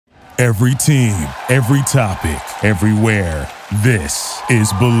Every team, every topic, everywhere. This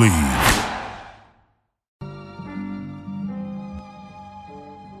is Believe.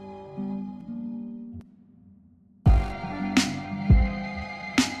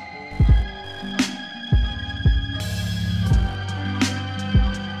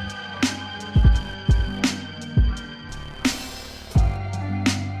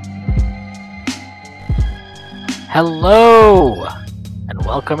 Hello, and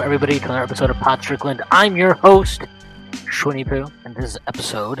welcome everybody to another episode of Pod Strickland. I'm your host, Shwinny Poo, and this is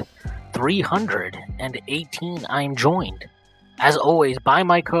episode 318. I'm joined, as always, by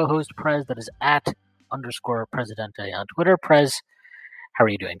my co-host, Prez, that is at _Presidente on Twitter. Prez, how are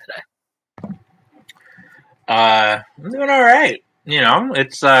you doing today? I'm doing all right. You know,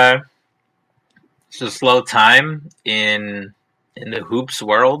 it's a slow time in the hoops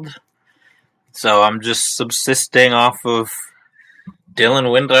world. So I'm just subsisting off of Dylan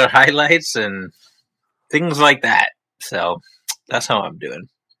Windler highlights and things like that. So that's how I'm doing.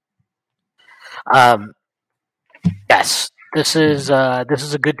 Yes, this is a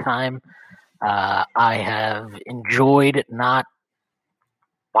good time. I have enjoyed not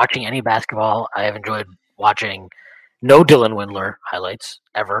watching any basketball. I have enjoyed watching no Dylan Windler highlights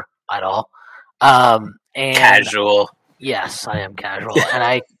ever at all. And casual. Yes, I am casual, and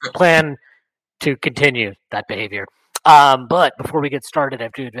I plan to continue that behavior. But before we get started, I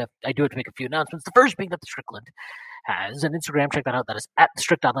do have to make a few announcements. The first being that the Strickland has an Instagram. Check that out. That is at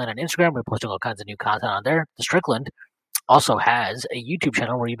 @strict.land on Instagram. We're posting all kinds of new content on there. The Strickland also has a YouTube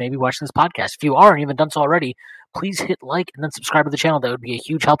channel where you may be watching this podcast. If you are and you haven't done so already, please hit like and then subscribe to the channel. That would be a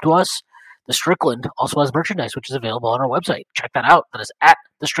huge help to us. The Strickland also has merchandise, which is available on our website. Check that out. That is at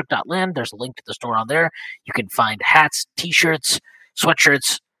 @thestrict.land. There's a link to the store on there. You can find hats, t-shirts,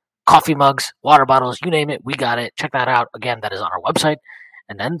 sweatshirts, coffee mugs, water bottles, you name it, we got it. Check that out. Again, that is on our website.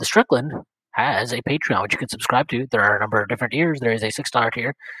 And then the Strickland has a Patreon, which you can subscribe to. There are a number of different tiers. There is a $6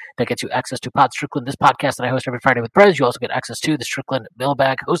 tier that gets you access to Pod Strickland, this podcast that I host every Friday with Prez. You also get access to the Strickland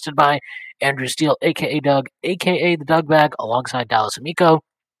Mailbag, hosted by Andrew Steele, a.k.a. Doug, a.k.a. the Doug Bag, alongside Dallas Amico.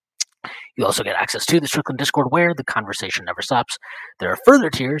 You also get access to the Strickland Discord, where the conversation never stops. There are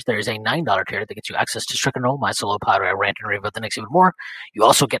further tiers. There is a $9 tier that gets you access to Strickland Roll, my solo pod where I rant and rave about the Knicks even more. You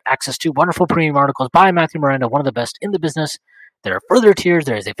also get access to wonderful premium articles by Matthew Miranda, one of the best in the business. There are further tiers.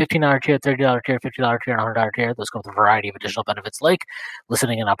 There is a $15 tier, $30 tier, $50 tier, and $100 tier. Those come with a variety of additional benefits like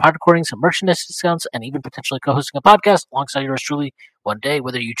listening in on pod recordings, some merchandise discounts, and even potentially co-hosting a podcast alongside yours truly one day.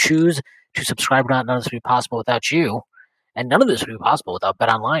 Whether you choose to subscribe or not, none of this would be possible without you. And none of this would be possible without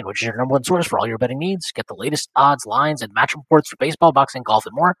BetOnline, which is your number one source for all your betting needs. Get the latest odds, lines, and match reports for baseball, boxing, golf,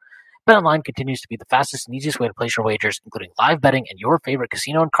 and more. BetOnline continues to be the fastest and easiest way to place your wagers, including live betting and your favorite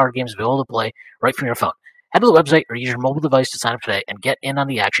casino and card games available to play right from your phone. Head to the website or use your mobile device to sign up today and get in on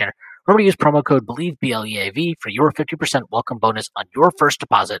the action. Remember to use promo code BELIEVE, BLEAV, for your 50% welcome bonus on your first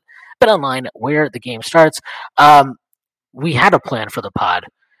deposit. BetOnline, where the game starts. We had a plan for the pod,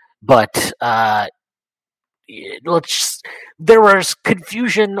 but there was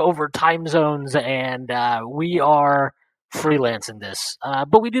confusion over time zones, and we are freelancing this.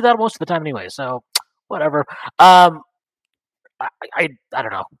 But we do that most of the time anyway, so whatever. I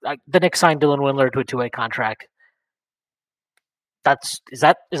don't know. The Knicks signed Dylan Windler to a 2-way contract. Is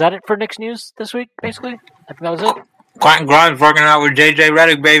that it for Knicks news this week, basically? I think that was it. Quentin Grimes working out with JJ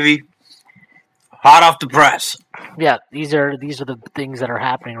Redick, baby. Hot off the press. Yeah, these are the things that are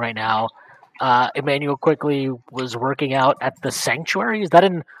happening right now. Emmanuel quickly was working out at the Sanctuary. Is that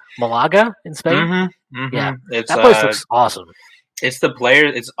in Malaga in Spain? Mm-hmm, mm-hmm. Yeah, that place looks awesome. It's the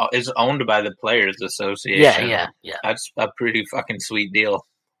players. It's owned by the Players Association. Yeah. That's a pretty fucking sweet deal.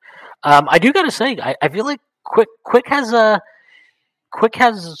 I do gotta say, I feel like Quick has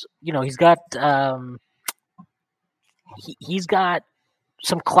he's got he's got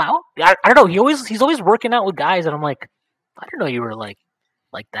some clout. I don't know. He's always working out with guys, and I'm like, I don't know you were like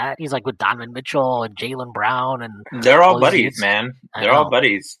that. He's like with Donovan Mitchell and Jaylen Brown, and they're all buddies, man. They're all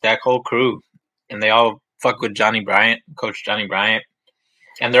buddies. That whole crew, and they all fuck with Johnny Bryant, Coach Johnny Bryant,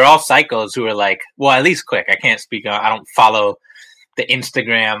 and they're all psychos who are like, well, at least Quick. I can't speak on. I don't follow the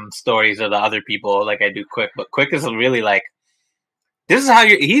Instagram stories of the other people like I do Quick, but Quick is really like, this is how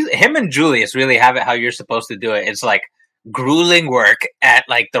him and Julius really have it how you're supposed to do it. It's like grueling work at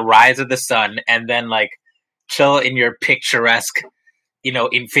like the rise of the sun, and then like chill in your picturesque,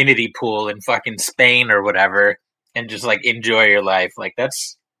 infinity pool in fucking Spain or whatever, and just like enjoy your life. Like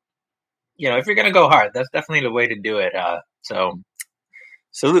that's, if you're gonna go hard, that's definitely the way to do it. So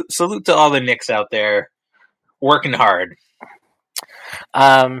salute to all the Knicks out there working hard.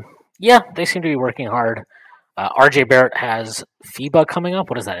 Yeah, they seem to be working hard. RJ Barrett has FIBA coming up.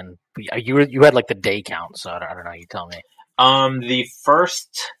 What is that? You had like the day count, so I don't know. You tell me. The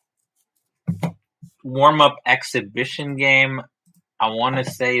first warm-up exhibition game, I want to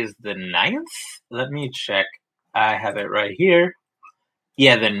say, is the 9th. Let me check. I have it right here.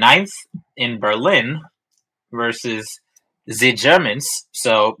 Yeah, the 9th in Berlin versus the Germans.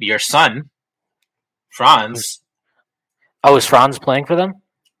 So your son, Franz. Oh, is Franz playing for them?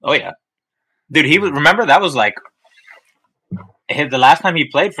 Oh, yeah. Dude, remember that was like the last time he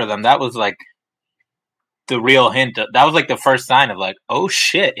played for them, that was like the real hint. That was like the first sign of like, oh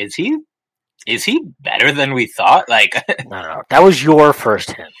shit, is he better than we thought? Like, no, that was your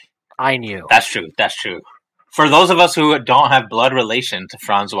first hint. I knew. That's true. For those of us who don't have blood relation to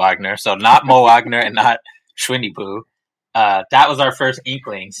Franz Wagner, so not Mo Wagner and not Schwindy Poo, that was our first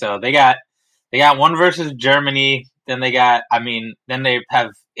inkling. So they got one versus Germany. Then they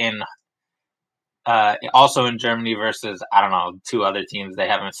have also in Germany versus, I don't know, 2 other teams they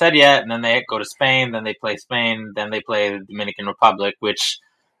haven't said yet. And then they go to Spain. Then they play Spain. Then they play the Dominican Republic, which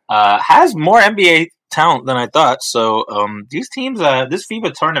has more NBA talent than I thought. So these teams, this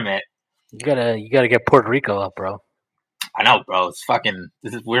FIBA tournament, you gotta get Puerto Rico up, bro. I know, bro. It's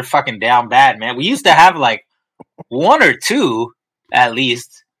we're fucking down bad, man. We used to have like 1 or 2 at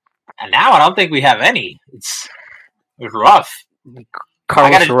least, and now I don't think we have any. It's rough.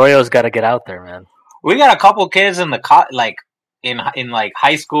 Carlos Arroyo's got to get out there, man. We got a couple kids in the in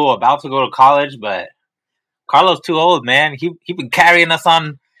high school about to go to college, but Carlos too old, man. He been carrying us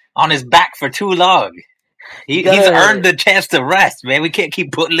on his back for too long. He's earned the chance to rest, man. We can't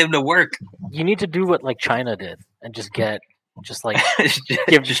keep putting him to work. You need to do what like China did and just give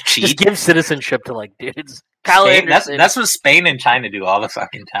citizenship to like dudes. Spain, that's what Spain and China do all the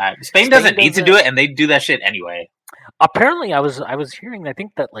fucking time. Spain doesn't need to do it, and they do that shit anyway. Apparently, I was hearing. I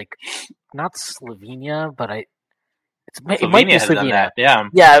think that like not Slovenia, but it might be Slovenia.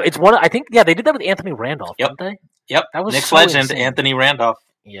 Yeah, it's one. I think they did that with Anthony Randolph, didn't they? Yep, that was Knicks legend insane. Anthony Randolph.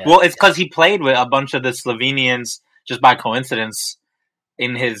 Yeah. Well, it's because he played with a bunch of the Slovenians just by coincidence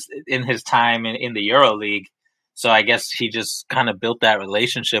in his time in the Euro League. So I guess he just kind of built that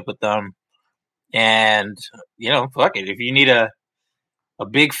relationship with them. And fuck it. If you need a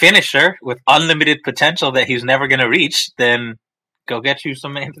big finisher with unlimited potential that he's never going to reach, then go get you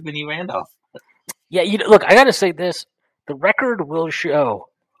some Anthony Randolph. Yeah, look, I got to say this. The record will show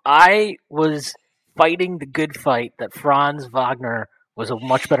I was fighting the good fight that Franz Wagner was a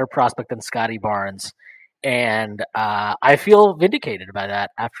much better prospect than Scotty Barnes. And I feel vindicated by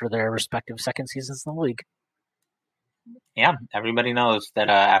that after their respective second seasons in the league. Yeah, everybody knows that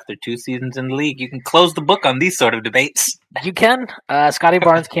after 2 seasons in the league, you can close the book on these sort of debates. You can. Scotty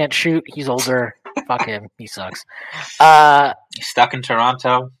Barnes can't shoot. He's older. Fuck him. He sucks. He's stuck in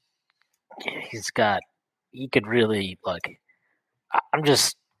Toronto. He could really, look,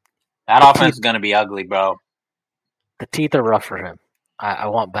 that offense is going to be ugly, bro. The teeth are rough for him. I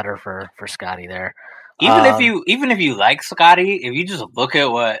want better for Scotty there. Even if you like Scotty, if you just look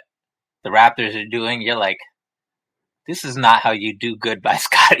at what the Raptors are doing, you're like, this is not how you do good by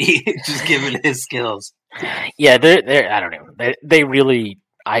Scotty, just given his skills. Yeah, they're I don't know. They really,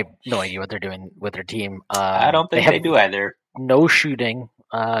 I have no idea what they're doing with their team. I don't think they do either. No shooting.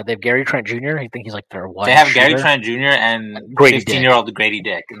 They have Gary Trent Jr. I think he's like their one. They have shooter. Gary Trent Jr. and 15-year-old Grady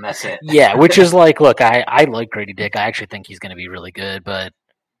Dick, and that's it. Yeah, which is like, look, I like Grady Dick. I actually think he's going to be really good, but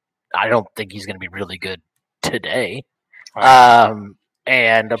I don't think he's going to be really good today. Right.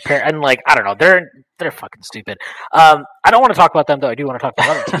 And like, I don't know, they're fucking stupid. I don't want to talk about them though. I do want to talk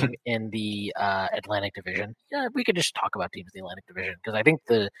about another team in the Atlantic Division. Yeah, we could just talk about teams in the Atlantic Division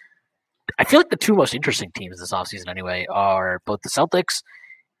because I feel like the 2 most interesting teams this offseason anyway are both the Celtics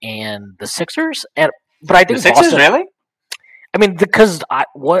and the Sixers. But I think the Sixers, really? I mean, because I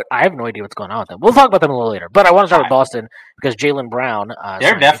have no idea what's going on with them. We'll talk about them a little later. But I want to start with Boston because Jaylen Brown.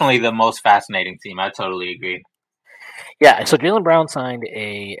 They're definitely the most fascinating team. I totally agree. Yeah, so Jaylen Brown signed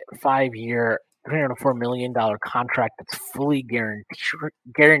a 5-year, $304 million contract that's fully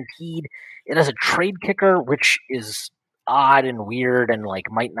guaranteed. It has a trade kicker, which is odd and weird and like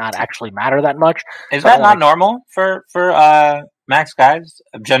might not actually matter that much. Is that not normal for max guys?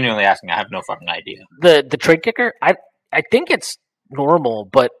 I'm genuinely asking. I have no fucking idea. The trade kicker, I think it's normal,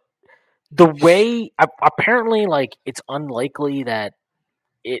 but the way apparently like it's unlikely that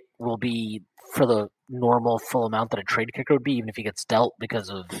it will be for the normal full amount that a trade kicker would be, even if he gets dealt because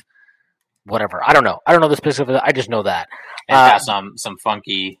of whatever. I don't know the specifics. I just know that it's got some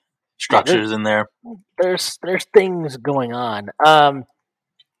funky structures in there. There's things going on.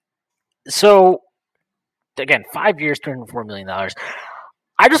 So again, 5 years, $204 million.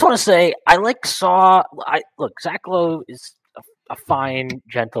 I just want to say look, Zach Lowe is a fine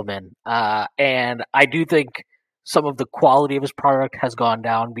gentleman, and I do think some of the quality of his product has gone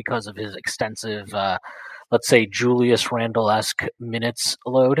down because of his extensive, let's say, Julius Randle-esque minutes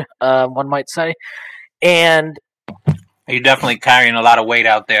load, one might say. And you're definitely carrying a lot of weight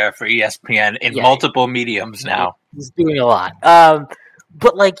out there for ESPN in multiple mediums now. He's doing a lot.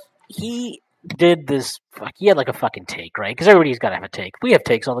 But, like, he did this. He had, like, a fucking take, right? Because everybody's got to have a take. We have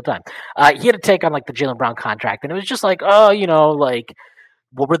takes all the time. He had a take on, like, the Jaylen Brown contract, and it was just like, oh, you know, like,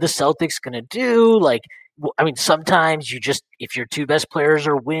 what were the Celtics going to do? Like, I mean, sometimes you just, if your two best players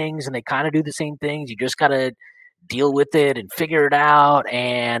are wings and they kind of do the same things, you just got to deal with it and figure it out.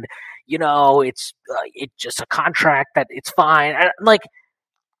 And, you know, it's just a contract that it's fine. Like,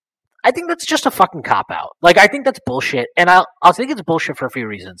 I think that's just a fucking cop-out. Like, I think that's bullshit. And I'll think it's bullshit for a few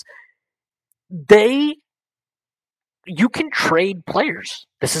reasons. You can trade players.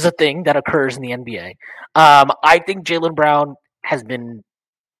 This is a thing that occurs in the NBA. I think Jaylen Brown has been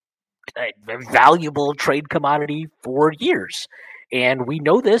a valuable trade commodity for years. And we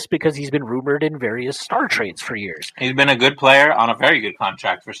know this because he's been rumored in various star trades for years. He's been a good player on a very good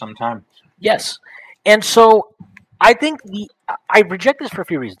contract for some time. Yes. And so I think I reject this for a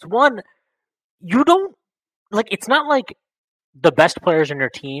few reasons. One, you don't, like, it's not like the best players in your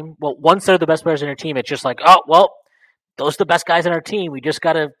team. Well, once they're the best players in your team, it's just like, oh, well, those are the best guys in our team. We just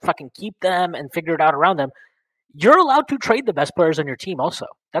got to fucking keep them and figure it out around them. You're allowed to trade the best players on your team also.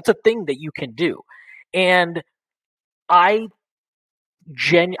 That's a thing that you can do. And I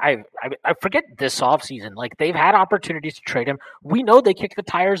forget this offseason. Like, they've had opportunities to trade him. We know they kicked the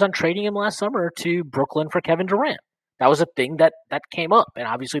tires on trading him last summer to Brooklyn for Kevin Durant. That was a thing that came up. And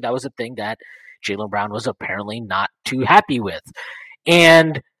obviously that was a thing that Jaylen Brown was apparently not too happy with.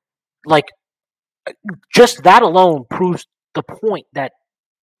 And, like, just that alone proves the point that,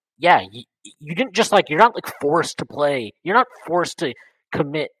 yeah, you didn't just, like, you're not, like, forced to play. You're not forced to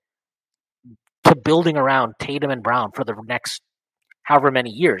commit to building around Tatum and Brown for the next however many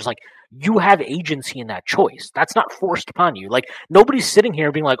years. Like, you have agency in that choice. That's not forced upon you. Like, nobody's sitting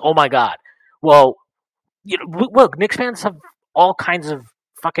here being like, oh my God, well, you know, look, Knicks fans have all kinds of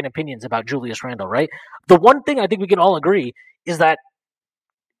fucking opinions about Julius Randle, right? The one thing I think we can all agree is that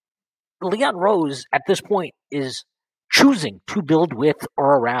Leon Rose at this point is choosing to build with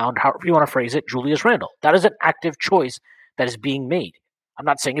or around, however you want to phrase it, Julius Randle. That is an active choice that is being made. I'm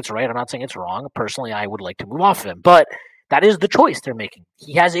not saying it's right. I'm not saying it's wrong. Personally, I would like to move off of him, but that is the choice they're making.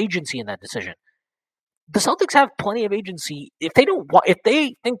 He has agency in that decision. The Celtics have plenty of agency. If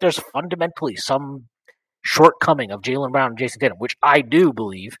they think there's fundamentally some shortcoming of Jaylen Brown and Jason Tatum, which I do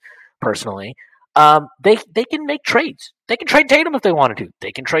believe personally, they can make trades. They can trade Tatum if they wanted to.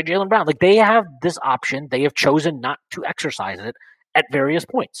 They can trade Jaylen Brown. Like, they have this option. They have chosen not to exercise it at various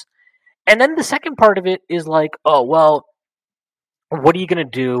points. And then the second part of it is like, oh, well, what are you going to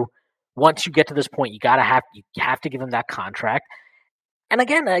do once you get to this point? You have to give him that contract. And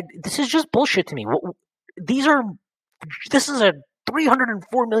again, this is just bullshit to me. This is a $304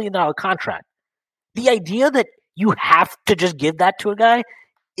 million contract. The idea that you have to just give that to a guy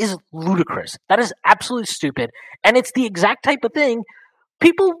is ludicrous. That is absolutely stupid. And it's the exact type of thing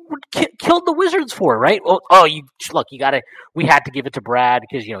people would kill the Wizards for, right? We had to give it to Brad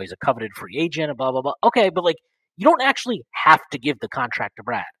because, you know, he's a coveted free agent and blah, blah, blah. Okay, but, like, you don't actually have to give the contract to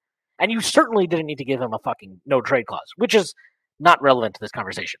Brad. And you certainly didn't need to give him a fucking no-trade clause, which is not relevant to this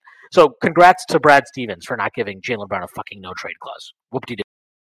conversation. So congrats to Brad Stevens for not giving Jaylen Brown a fucking no-trade clause. Whoop-de-doo.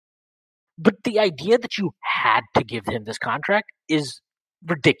 But the idea that you had to give him this contract is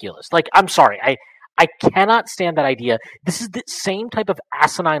ridiculous. Like, I'm sorry. I cannot stand that idea. This is the same type of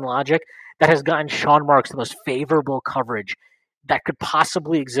asinine logic that has gotten Sean Marks the most favorable coverage that could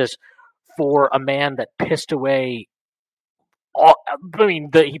possibly exist for a man that pissed away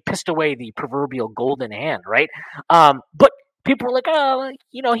he pissed away the proverbial golden hand, right? But people were like, oh,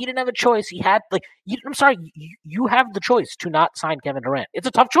 you know, he didn't have a choice. He had, like, I'm sorry, you have the choice to not sign Kevin Durant. It's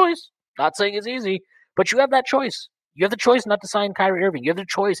a tough choice. Not saying it's easy, but you have that choice. You have the choice not to sign Kyrie Irving. You have the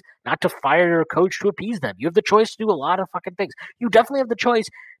choice not to fire your coach to appease them. You have the choice to do a lot of fucking things. You definitely have the choice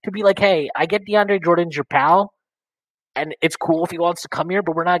to be like, hey, I get DeAndre Jordan's your pal, and it's cool if he wants to come here,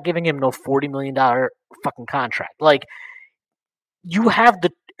 but we're not giving him no $40 million fucking contract. Like, you have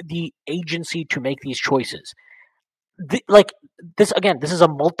the agency to make these choices. This is a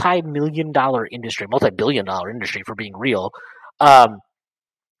multi-billion dollar industry for being real.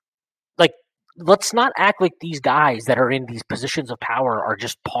 Let's not act like these guys that are in these positions of power are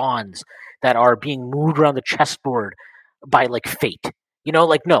just pawns that are being moved around the chessboard by, like, fate. You know,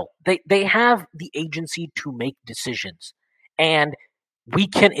 like, no, they have the agency to make decisions. And we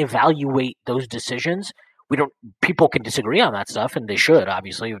can evaluate those decisions. People can disagree on that stuff, and they should.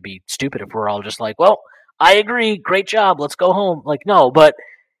 Obviously, it would be stupid if we're all just like, well, I agree, great job, let's go home. Like, no, but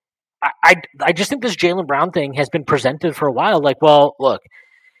I just think this Jaylen Brown thing has been presented for a while. Like, well, look,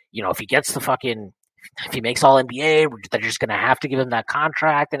 if he gets if he makes All NBA, they're just going to have to give him that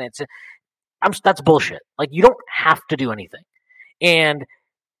contract, and that's bullshit. Like, you don't have to do anything. And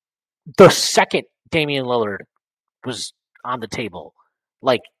the second Damian Lillard was on the table,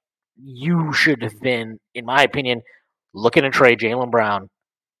 like, you should have been, in my opinion, looking to trade Jaylen Brown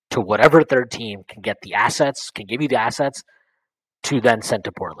to whatever third team can give you the assets to then send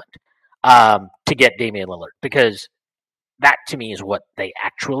to Portland to get Damian Lillard, because that to me is what they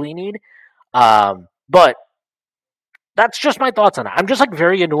actually need. But that's just my thoughts on it. I'm just like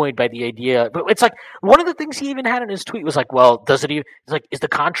very annoyed by the idea. But it's like one of the things he even had in his tweet was like, well, is the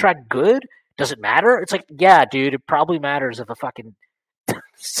contract good? Does it matter? It's like, yeah, dude, it probably matters if a fucking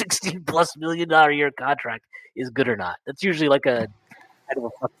 $16+ million a year contract is good or not. That's usually like a kind of a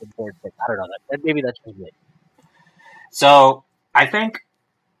fucking board thing. I don't know. Maybe that's just me. So I think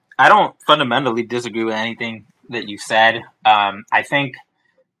I don't fundamentally disagree with anything that you said. I think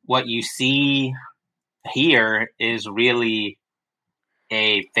what you see here is really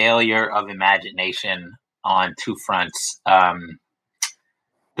a failure of imagination on two fronts.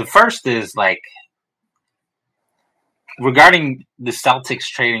 The first is like regarding the Celtics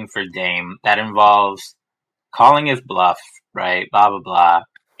trading for Dame, that involves calling his bluff, right? Blah, blah, blah.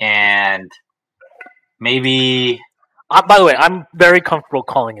 And maybe... by the way, I'm very comfortable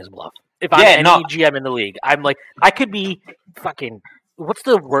calling his bluff. If I'm any GM in the league, I'm like, I could be fucking... What's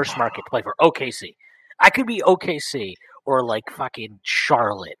the worst market to play for? OKC. I could be OKC or like fucking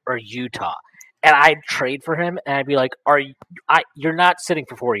Charlotte or Utah. And I'd trade for him and I'd be like, you're not sitting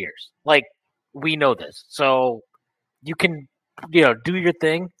for 4 years. Like, we know this. So you can, do your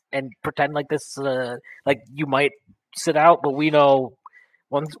thing and pretend like this, like you might sit out, but we know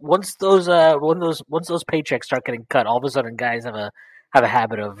once those paychecks start getting cut, all of a sudden guys have a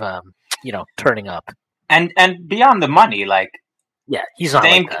habit of turning up. And beyond the money, like, yeah, he's not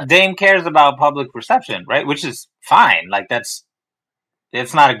Dame, like that. Dame cares about public perception, right? Which is fine. Like, it's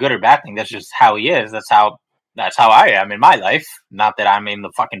not a good or bad thing. That's just how he is. That's how I am in my life. Not that I'm in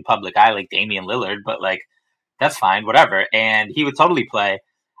the fucking public eye like Damian Lillard, but like, that's fine, whatever. And he would totally play.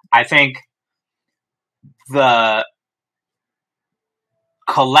 I think the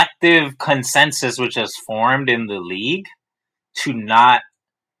collective consensus which has formed in the league to not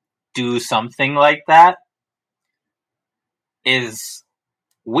do something like that is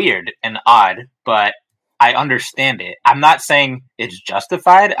weird and odd, but I understand it. I'm not saying it's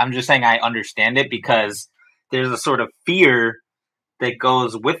justified. I'm just saying I understand it because there's a sort of fear that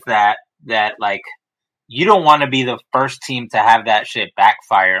goes with that like, you don't want to be the first team to have that shit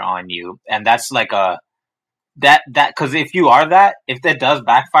backfire on you. And that's like because if that does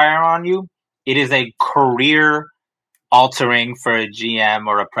backfire on you, it is a career altering for a GM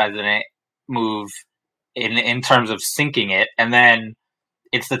or a president move in terms of sinking it. And then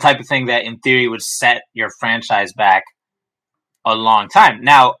it's the type of thing that in theory would set your franchise back a long time.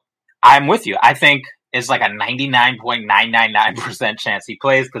 Now, I'm with you. I think it's like a 99.999% chance he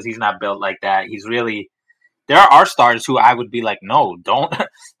plays because he's not built like that. He's really... There are stars who I would be like, no, don't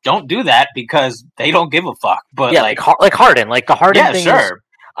do that because they don't give a fuck. But yeah, like Harden, like the Harden thing. Sure. Is,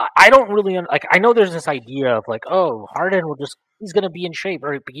 I don't really like. I know there's this idea of like, oh, Harden he's going to be in shape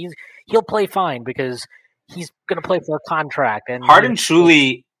or he'll play fine because he's going to play for a contract. And Harden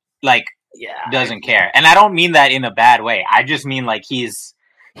truly doesn't care, and I don't mean that in a bad way. I just mean like he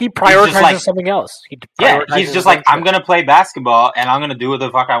prioritizes something else. He's just like, I'm going to play basketball and I'm going to do what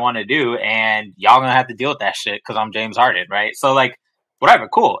the fuck I want to do. And y'all going to have to deal with that shit because I'm James Harden, right? So, like, whatever,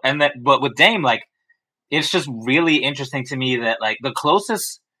 cool. But with Dame, like, it's just really interesting to me that, like, the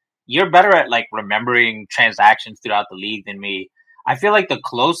closest, you're better at, like, remembering transactions throughout the league than me. I feel like the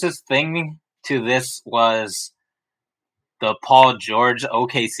closest thing to this was the Paul George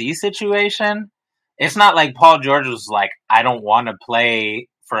OKC situation. It's not like Paul George was like, I don't want to play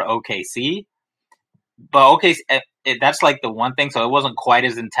for OKC, but OKC, that's like the one thing. So it wasn't quite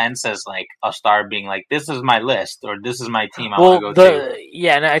as intense as like a star being like, "This is my list" or "This is my team I want to go to."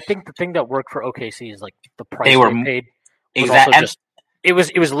 Yeah, and I think the thing that worked for OKC is like the price they paid. It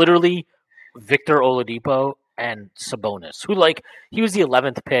was literally Victor Oladipo and Sabonis, who like he was the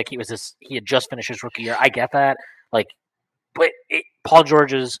 11th pick. He had just finished his rookie year. I get that, like, but Paul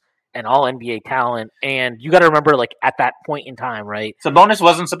George's and all NBA talent, and you got to remember, like at that point in time, right? Sabonis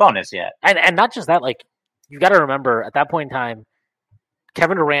wasn't Sabonis yet, and not just that. Like you got to remember, at that point in time,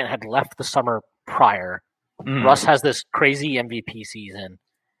 Kevin Durant had left the summer prior, Russ has this crazy MVP season.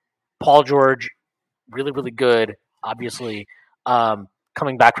 Paul George, really, really good, obviously.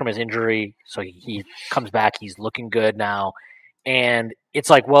 Coming back from his injury, so he comes back. He's looking good now. And it's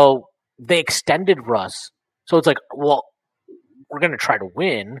like, well, they extended Russ. So it's like, well, we're going to try to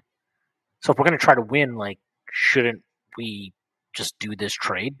win. So if we're going to try to win, like, shouldn't we just do this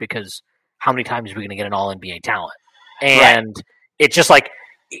trade? Because how many times are we going to get an all-NBA talent? And it's just like,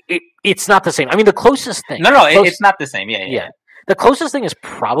 it's not the same. I mean, the closest thing. No, it's not the same. Yeah. The closest thing is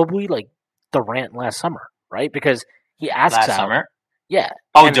probably like Durant last summer, right? Because he asks last out. Summer? Yeah.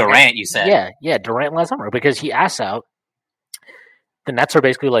 Oh, Durant, you said. Yeah, Durant last summer. Because he asks out. The Nets are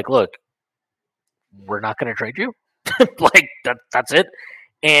basically like, look, we're not going to trade you. Like, that's it.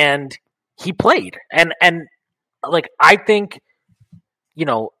 And he played. And like, I think,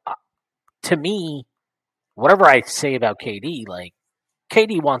 to me, whatever I say about KD, like,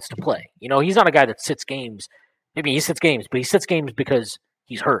 KD wants to play. He's not a guy that sits games. Maybe he sits games, but he sits games because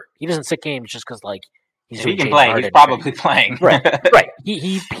he's hurt. He doesn't sit games just because, like, if he can play, he's probably playing. Right.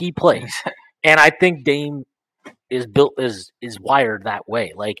 He plays. And I think Dame is wired that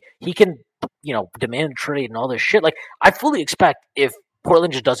way. Like, he can, demand trade and all this shit. Like, I fully expect if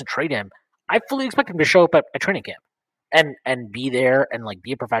Portland just doesn't trade him, I fully expect him to show up at training camp and be there and, like,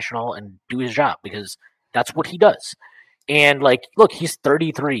 be a professional and do his job because that's what he does. And, like, look, he's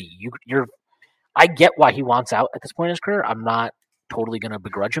 33. I get why he wants out at this point in his career. I'm not totally going to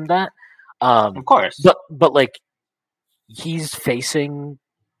begrudge him that. Of course. But like, he's facing,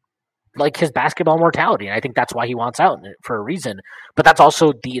 like, his basketball mortality, and I think that's why he wants out for a reason. But that's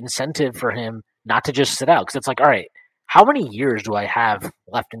also the incentive for him not to just sit out, because it's like, all right, how many years do I have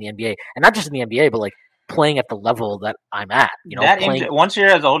left in the NBA? And not just in the NBA, but, like, playing at the level that I'm at. Once you're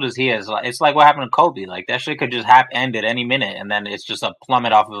as old as he is, it's like what happened to Kobe. Like, that shit could just end at any minute, and then it's just a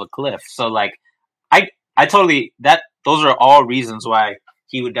plummet off of a cliff. So, like, I totally those are all reasons why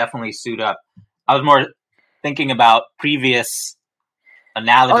he would definitely suit up. I was more thinking about previous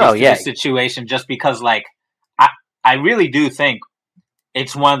analogies to this situation, just because, like, I really do think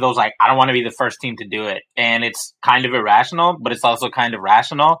it's one of those, like, I don't want to be the first team to do it, and it's kind of irrational, but it's also kind of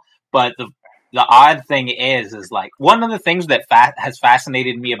rational. But the odd thing is like, one of the things that has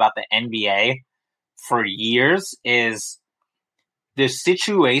fascinated me about the NBA for years is the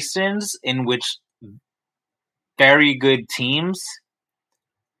situations in which very good teams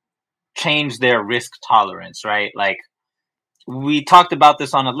change their risk tolerance, right? Like, we talked about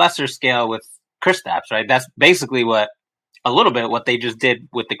this on a lesser scale with Kristaps, right? That's basically what they just did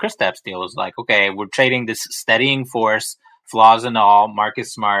with the Kristaps deal. Was like, okay, we're trading this steadying force, flaws and all,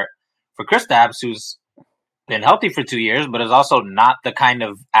 Marcus Smart, for Kristaps, who's been healthy for 2 years, but is also not the kind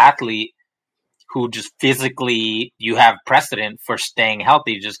of athlete who just physically you have precedent for staying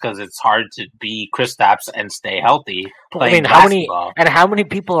healthy, just because it's hard to be Kristaps and stay healthy. I mean, how many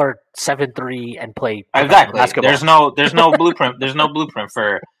people are 7'3" and play exactly basketball? There's no blueprint. There's no blueprint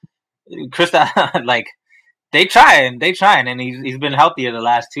for Kristaps. Like, they try, and he's been healthier the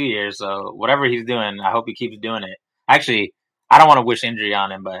last 2 years. So whatever he's doing, I hope he keeps doing it. Actually, I don't want to wish injury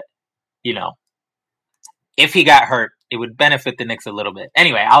on him, but if he got hurt, it would benefit the Knicks a little bit.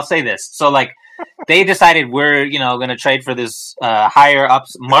 Anyway, I'll say this. So, like, they decided we're, going to trade for this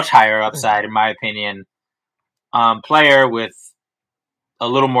much higher upside, in my opinion, player with a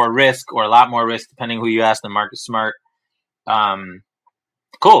little more risk, or a lot more risk, depending who you ask, than Marcus Smart.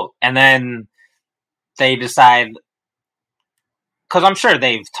 Cool. And then they decide, because I'm sure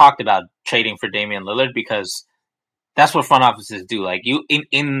they've talked about trading for Damian Lillard, because that's what front offices do. Like, you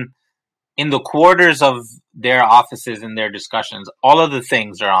in the quarters of their offices and their discussions, all of the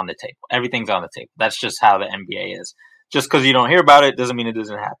things are on the table. Everything's on the table. That's just how the NBA is. Just because you don't hear about it doesn't mean it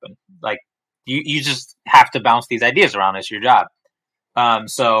doesn't happen. Like, you just have to bounce these ideas around. It's your job. And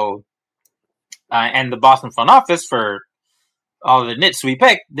the Boston front office, for all the nits we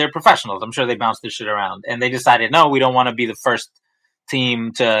picked, they're professionals. I'm sure they bounced this shit around. And they decided, no, we don't want to be the first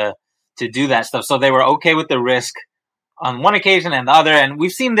team to do that stuff. So they were okay with the risk on one occasion and the other. And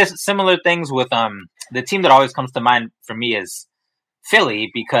we've seen similar things with the team that always comes to mind for me is Philly,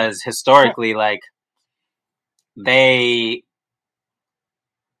 because historically, like, they,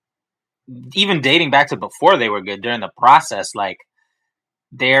 even dating back to before they were good, during the process, like,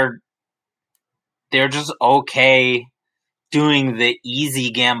 they're just okay doing the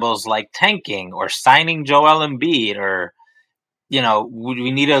easy gambles, like tanking or signing Joel Embiid, or,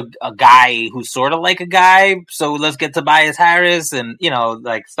 we need a guy who's sort of like a guy, so let's get Tobias Harris, and,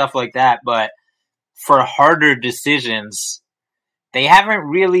 like, stuff like that. But for harder decisions, they haven't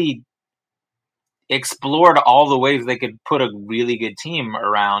really explored all the ways they could put a really good team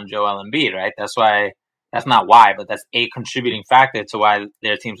around Joel Embiid, right? That's why That's not why, but that's a contributing factor to why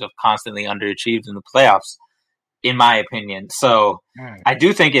their teams have constantly underachieved in the playoffs, in my opinion. So I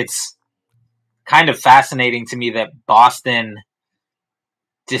do think it's kind of fascinating to me that Boston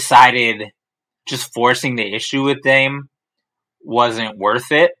decided just forcing the issue with Dame wasn't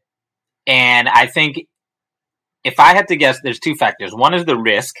worth it. And I think if I had to guess, there's two factors. One is the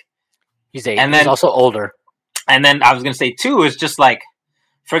risk. He's also older. And then I was going to say, two, is just like,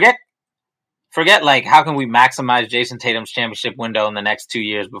 forget like, how can we maximize Jason Tatum's championship window in the next 2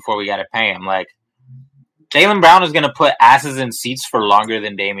 years before we got to pay him? Like, Jaylen Brown is going to put asses in seats for longer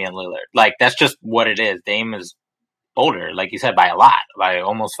than Damian Lillard. Like, that's just what it is. Dame is older, like you said, by a lot, by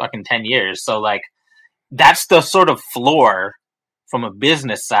almost fucking 10 years. So, like, that's the sort of floor from a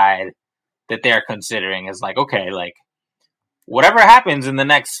business side that they're considering is like, okay, like, whatever happens in the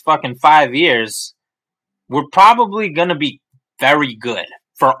next fucking 5 years, we're probably going to be very good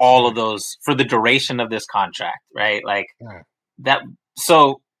for all of those, for the duration of this contract, right? Like, that.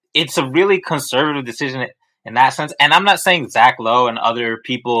 So it's a really conservative decision in that sense. And I'm not saying Zach Lowe and other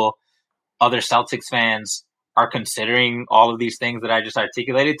people, other Celtics fans are considering all of these things that I just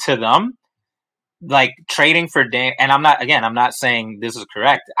articulated to them. Like, trading for Dame, and I'm not saying this is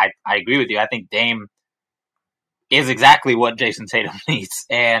correct. I agree with you. I think Dame is exactly what Jason Tatum needs,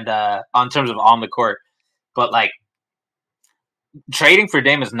 and on terms of on the court. But, like, trading for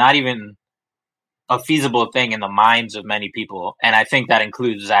Dame is not even a feasible thing in the minds of many people, and I think that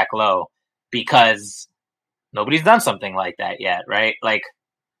includes Zach Lowe, because nobody's done something like that yet, right? Like,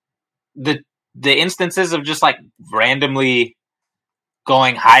 the instances of just, like, randomly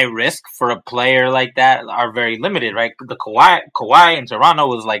going high risk for a player like that are very limited, right? The Kawhi in Toronto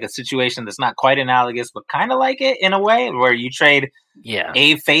was like a situation that's not quite analogous, but kind of like it in a way, where you trade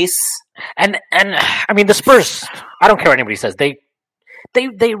a face. And I mean, the Spurs, I don't care what anybody says, they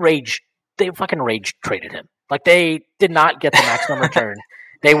fucking rage traded him. Like, they did not get the maximum return.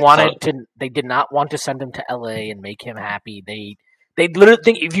 They did not want to send him to LA and make him happy. They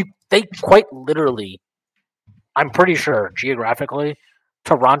literally think quite literally, I'm pretty sure geographically,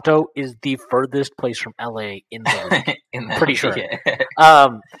 Toronto is the furthest place from LA in the league. Pretty sure. Yeah.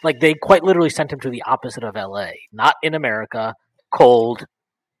 Like, they quite literally sent him to the opposite of LA. Not in America, cold,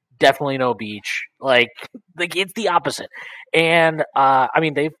 definitely no beach. Like it's the opposite. And I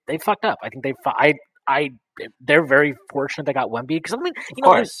mean, they fucked up. I think they're very fortunate they got Wemby, because I mean, you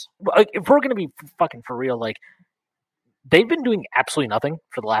know, if we're gonna be fucking for real, like, they've been doing absolutely nothing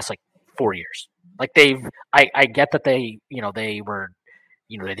for the last, like, 4 years. Like, I get that they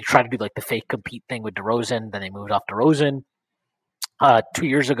tried to do, like, the fake compete thing with DeRozan, then they moved off DeRozan 2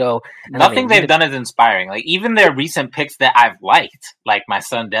 years ago. Nothing they've done is inspiring. Like, even their recent picks that I've liked, like my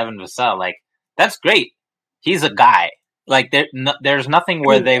son Devin Vassell, like, that's great. He's a guy. Like, there's nothing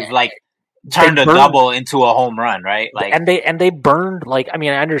where they've, like, turned a double into a home run, right? Like, and they burned, like, I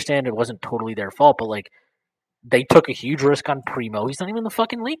mean, I understand it wasn't totally their fault, but, like, they took a huge risk on Primo. He's not even in the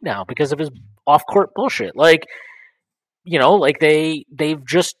fucking league now because of his off-court bullshit. Like, you know, like, they've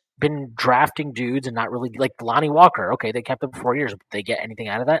just been drafting dudes and not really, like, Lonnie Walker. Okay, they kept him for 4 years. Did they get anything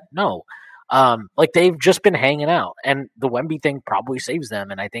out of that? No. Like, they've just been hanging out, and the Wemby thing probably saves them.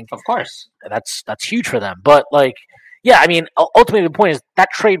 And I think, of course, that's huge for them. But, like, yeah, I mean, ultimately the point is that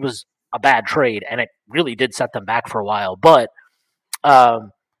trade was a bad trade, and it really did set them back for a while. But to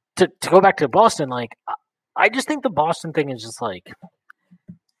go back to Boston, like, I just think the Boston thing is just like,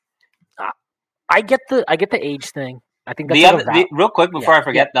 I get the age thing. I think that's real quick before I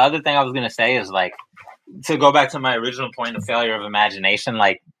forget. The other thing I was going to say is, like, to go back to my original point of failure of imagination,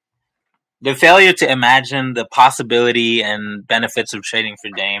 like, the failure to imagine the possibility and benefits of trading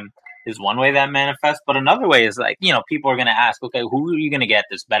for Dame is one way that manifests, but another way is, like, you know, people are going to ask, okay, who are you going to get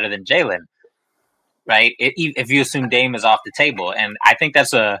that's better than Jaylen, right? If you assume Dame is off the table. And I think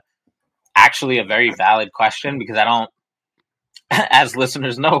that's actually a very valid question, because I don't, as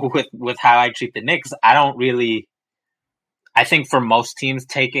listeners know, with how I treat the Knicks, I think for most teams,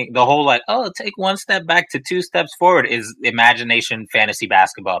 taking the whole, like, oh, take one step back to 2 steps forward is imagination fantasy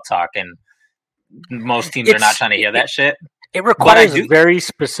basketball talk, and most teams are not trying to hear that shit. It requires very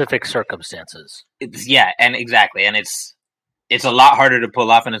specific circumstances. And exactly, and it's a lot harder to pull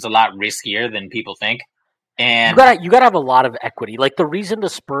off, and it's a lot riskier than people think. And you gotta have a lot of equity. Like, the reason the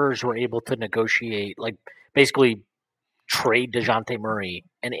Spurs were able to negotiate, like, basically trade DeJounte Murray,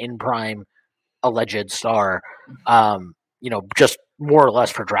 an in-prime alleged star, you know, just more or less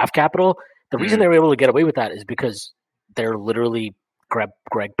for draft capital. The reason they were able to get away with that is because they're literally Greg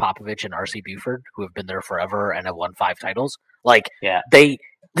Popovich and R.C. Buford, who have been there forever and have won 5 titles. Like, the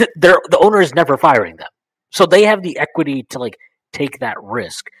owner is never firing them, so they have the equity to, like, take that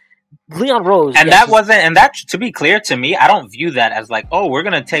risk. Leon Rose. And that wasn't, and that, to be clear to me, I don't view that as like, oh, we're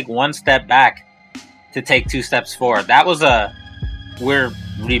going to take one step back to take 2 steps forward. That was we're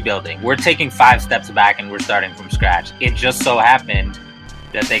rebuilding. We're taking 5 steps back and we're starting from scratch. It just so happened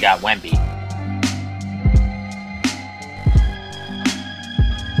that they got Wemby.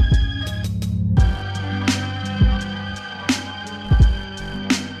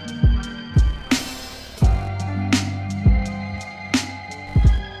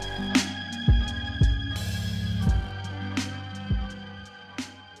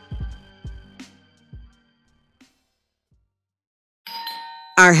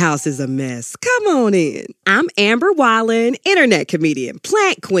 Our house is a mess. Come on in. I'm Amber Wallen, internet comedian,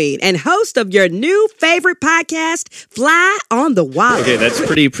 plant queen, and host of your new favorite podcast, Fly on the Wallen. Okay, that's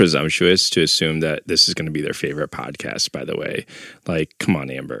pretty presumptuous to assume that this is going to be their favorite podcast, by the way. Like, come on,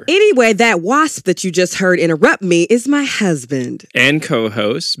 Amber. Anyway, that wasp that you just heard interrupt me is my husband. And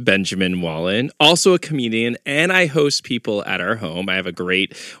co-host, Benjamin Wallen, also a comedian, and I host people at our home. I have a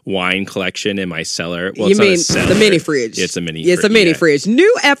great wine collection in my cellar. Well, you mean the mini fridge? Yeah, it's a mini fridge. It's a mini fridge.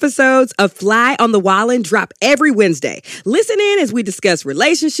 New episodes of Fly on the Wallen drop every Wednesday. Listen in as we discuss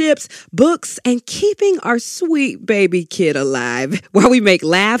relationships, books, and keeping our sweet baby kid alive while we make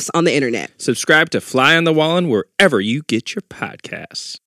laughs on the internet. Subscribe to Fly on the Wallen wherever you get your podcasts.